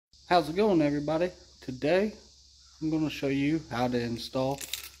How's it going, everybody? Today I'm going to show you how to install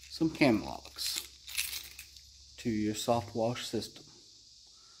some cam locks to your soft wash system.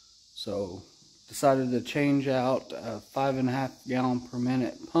 So decided to change out a 5.5 gallon per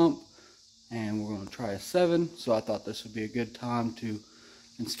minute pump, and we're going to try a 7. So I thought this would be a good time to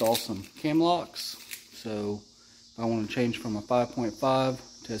install some cam locks. So if I want to change from a 5.5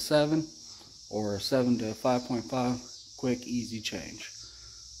 to a 7, or a 7 to a 5.5, quick easy change.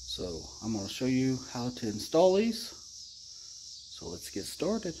 So I'm going to show you how to install these. So let's get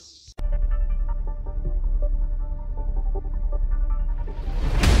started.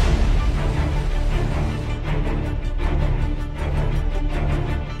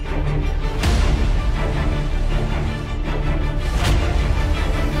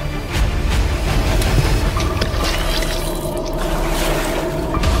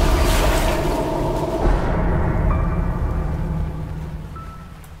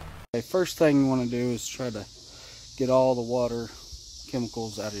 First thing you want to do is try to get all the water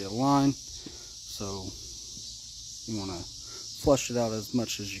chemicals out of your line. So you want to flush it out as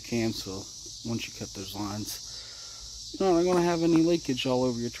much as you can, so once you cut those lines, you're not going to have any leakage all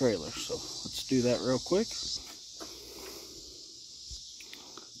over your trailer. So let's do that real quick.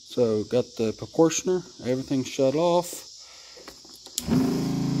 So got the proportioner, everything shut off.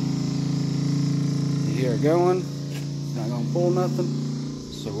 You hear it going, not going to pull nothing.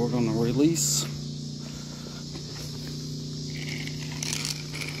 So we're going to release.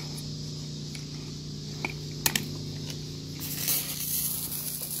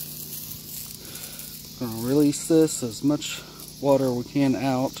 Going to release this as much water we can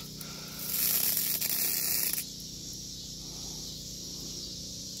out.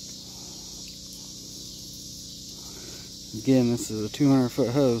 Again, this is a 200-foot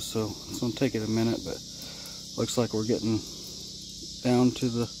hose, so it's going to take it a minute, but looks like we're getting down to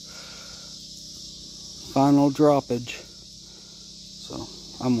the final droppage. So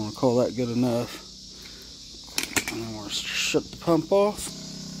I'm going to call that good enough. And I'm going to shut the pump off.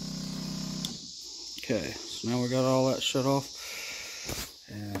 Okay, so now we got all that shut off.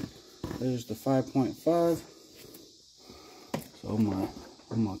 And there's the 5.5. So I'm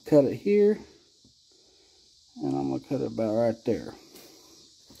gonna cut it here. And I'm going to cut it about right there.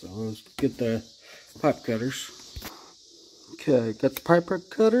 So let's get the pipe cutters. Okay, got the pipe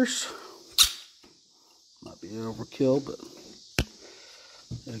cutters. Might be overkill, but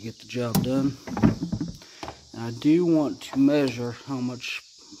gotta get the job done. And I do want to measure how much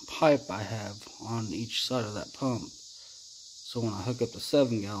pipe I have on each side of that pump. So when I hook up the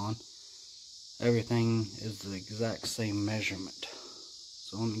 7 gallon, everything is the exact same measurement.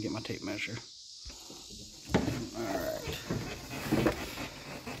 So let me get my tape measure. Alright.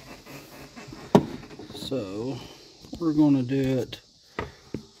 So we're going to do it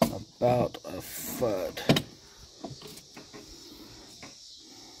about a foot.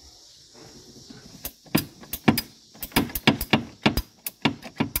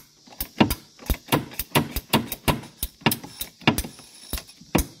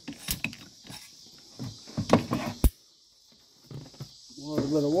 A little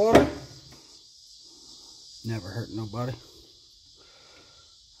bit of water. Never hurt nobody.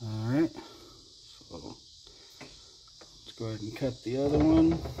 Alright. So go ahead and cut the other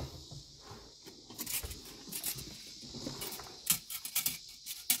one.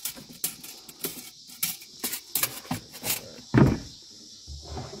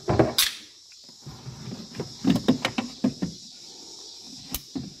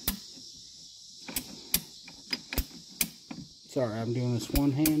 Sorry, I'm doing this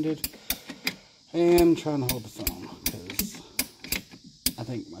one-handed and trying to hold the phone because I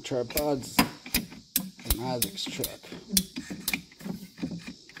think my tripod's in Isaac's truck.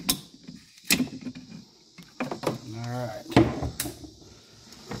 Alright.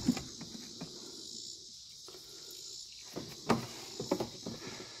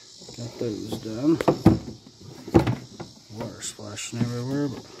 Got those done. Water splashing everywhere,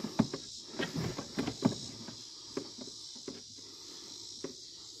 but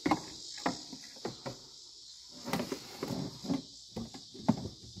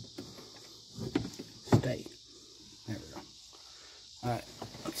stay. There we go. Alright,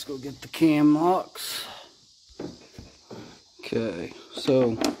 let's go get the cam locks. Okay,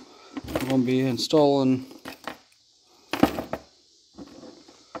 so I'm going to be installing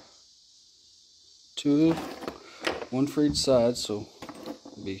 2, 1 for each side, so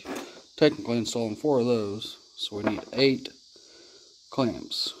I'll be technically installing 4 of those. So we need 8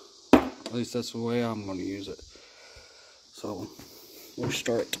 clamps. At least that's the way I'm going to use it. So we'll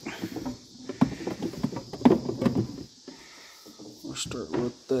start Start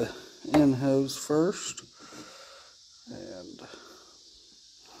with the end hose first, and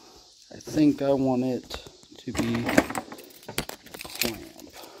I think I want it to be clamp.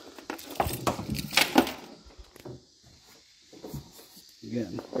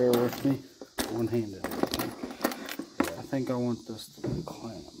 Again, bear with me, one-handed. Yeah, I think I want this to be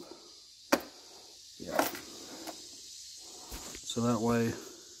clamp. Yeah. So that way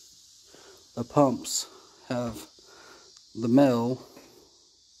the pumps have the male,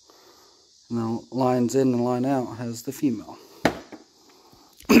 and the lines in and line out has the female.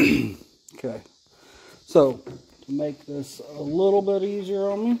 Okay, so to make this a little bit easier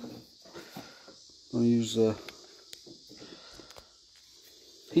on me, I'm going to use a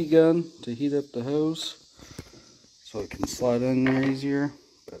heat gun to heat up the hose so it can slide in there easier.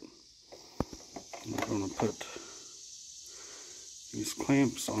 But I'm going to put these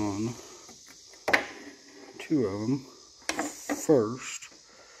clamps on, 2 of them first.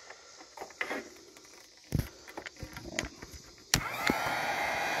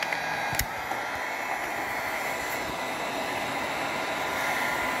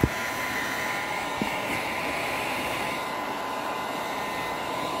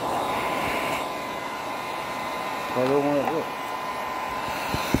 I don't want it look.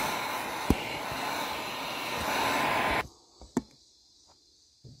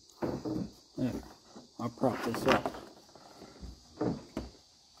 There, I'll prop this up. I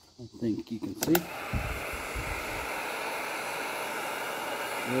think you can see.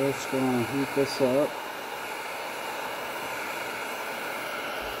 Just gonna heat this up.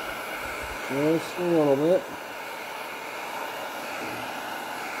 Just a little bit.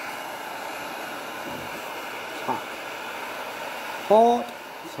 It's hot. Hot.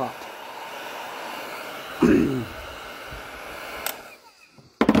 It's hot.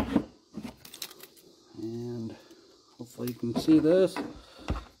 And hopefully you can see this.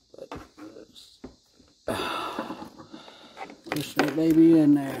 But push that baby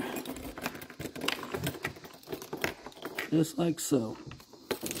in there. Just like so.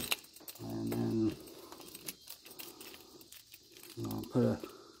 And then I'll put a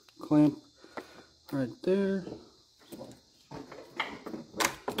clamp right there.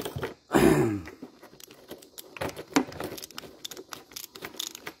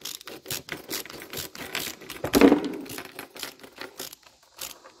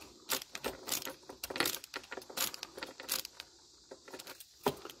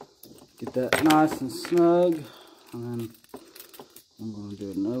 Get that nice and snug, and then I'm going to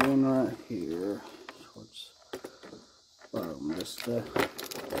do another one right here towards the bottom, just I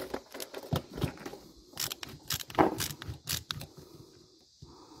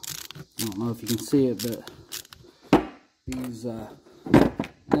don't know if you can see it, but these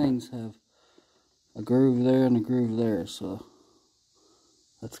things have a groove there and a groove there, so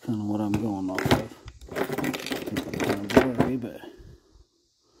that's kind of what I'm going off of. It's kind of blurry, but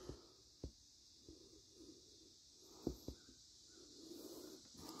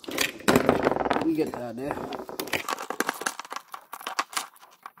you get the idea.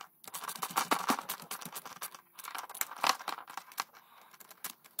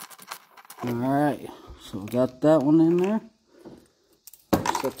 Alright, so we got that one in there.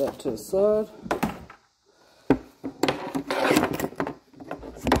 Set that to the side.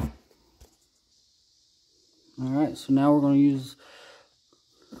 Alright, so now we're going to use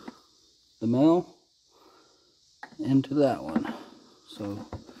the male into that one. So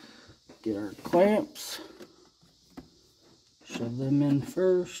get our clamps, shove them in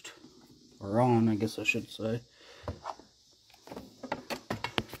first, or on, I guess I should say.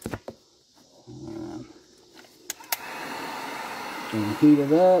 Gonna heat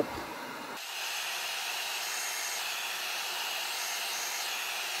it up.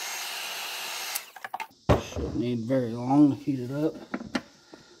 Shouldn't need very long to heat it up.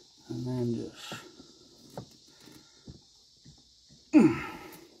 And then just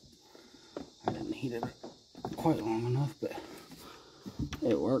I didn't heat it quite long enough, but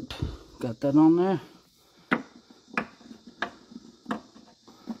it worked. Got that on there.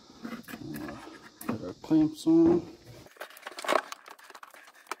 Put our clamps on.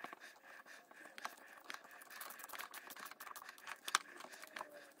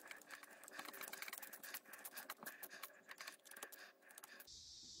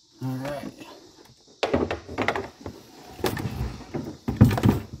 Alright.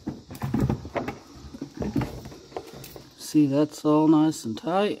 See, that's all nice and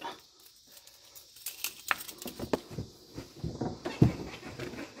tight.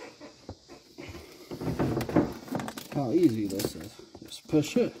 How easy this is. Just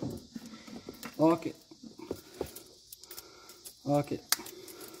push it. Lock it. Lock it.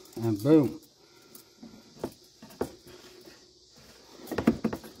 And boom.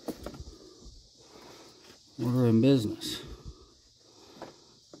 We're in business.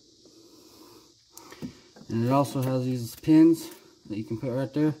 And it also has these pins that you can put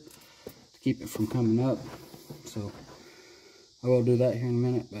right there to keep it from coming up. So I will do that here in a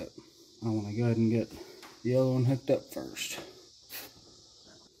minute, but I want to go ahead and get the other one hooked up first.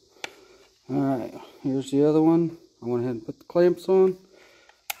 Alright, here's the other one. I went ahead and put the clamps on.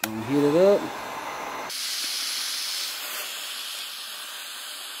 I'm going to heat it up.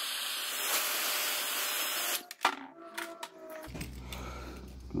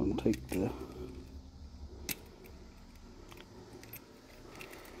 I'm going to take the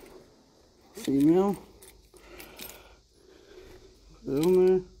female, put it on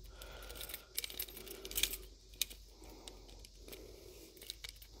there.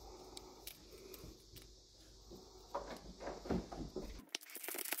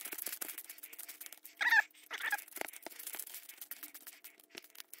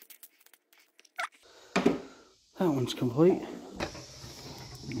 That one's complete.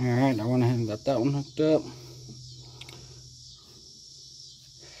 Alright, I went ahead and got that one hooked up.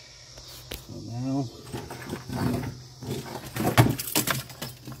 So now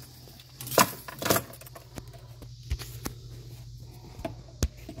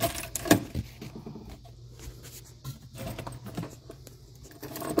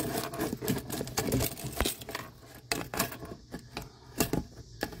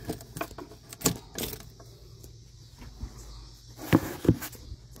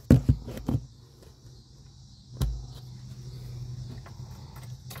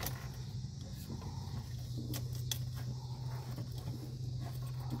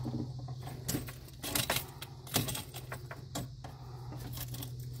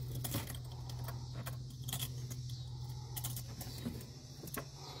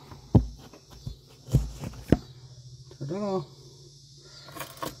ta-da.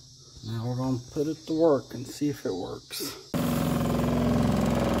 Now we're going to put it to work and see if it works.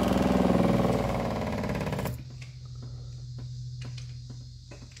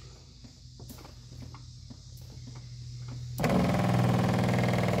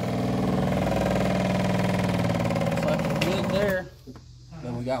 Looks like we're good there.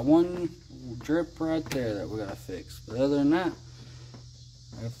 But we got one drip right there that we got to fix. But other than that,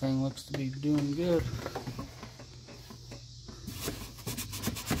 everything looks to be doing good.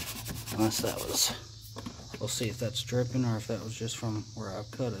 Unless that was, we'll see if that's dripping or if that was just from where I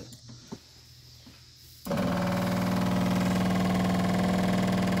cut it.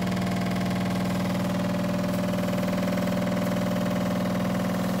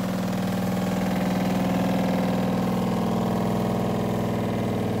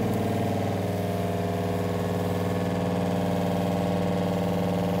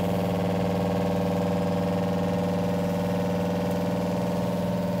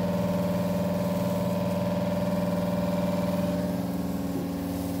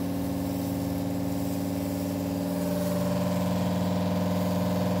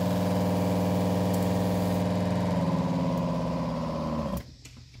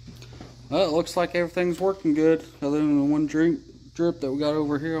 Well, it looks like everything's working good, other than the one drip that we got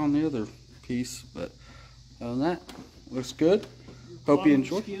over here on the other piece. But other than that, looks good. Hope you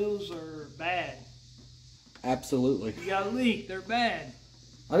enjoy. Skills are bad. Absolutely. You got a leak, they're bad.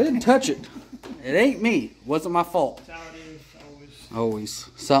 I didn't touch it. It ain't me. It wasn't my fault. That's how it is, always. Always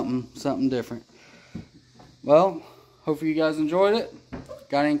something different. Well, hopefully you guys enjoyed it.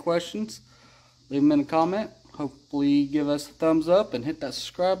 Got any questions? Leave them in a comment. Hopefully give us a thumbs up and hit that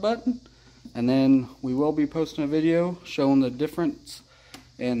subscribe button. And then we will be posting a video showing the difference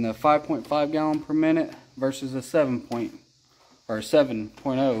in the 5.5 gallon per minute versus the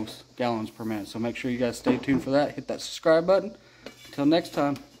 7.0 gallons per minute. So make sure you guys stay tuned for that. Hit that subscribe button. Until next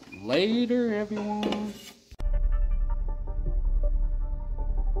time, later everyone.